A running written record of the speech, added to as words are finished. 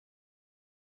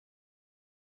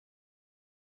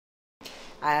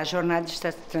A jornada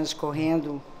está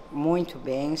transcorrendo muito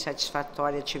bem,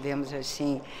 satisfatória. Tivemos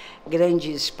assim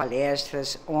grandes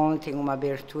palestras. Ontem uma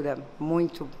abertura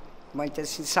muito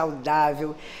assim,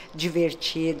 saudável,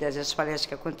 divertidas, as palestras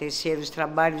que aconteceram, os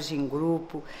trabalhos em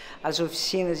grupo, as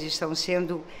oficinas estão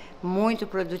sendo muito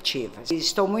produtivas.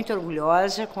 Estou muito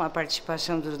orgulhosa com a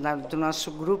participação do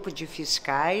nosso grupo de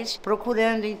fiscais,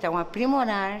 procurando então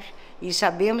aprimorar, e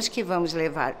sabemos que vamos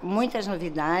levar muitas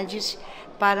novidades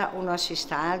para o nosso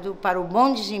estado, para o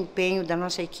bom desempenho da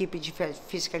nossa equipe de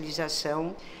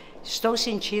fiscalização. Estou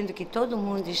sentindo que todo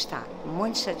mundo está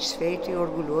muito satisfeito e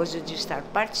orgulhoso de estar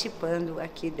participando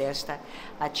aqui desta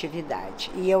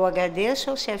atividade. E eu agradeço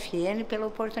ao CFN pela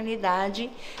oportunidade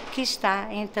que está,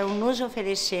 então, nos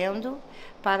oferecendo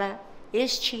para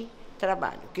este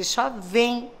trabalho, que só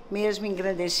vem mesmo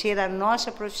engrandecer a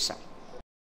nossa profissão.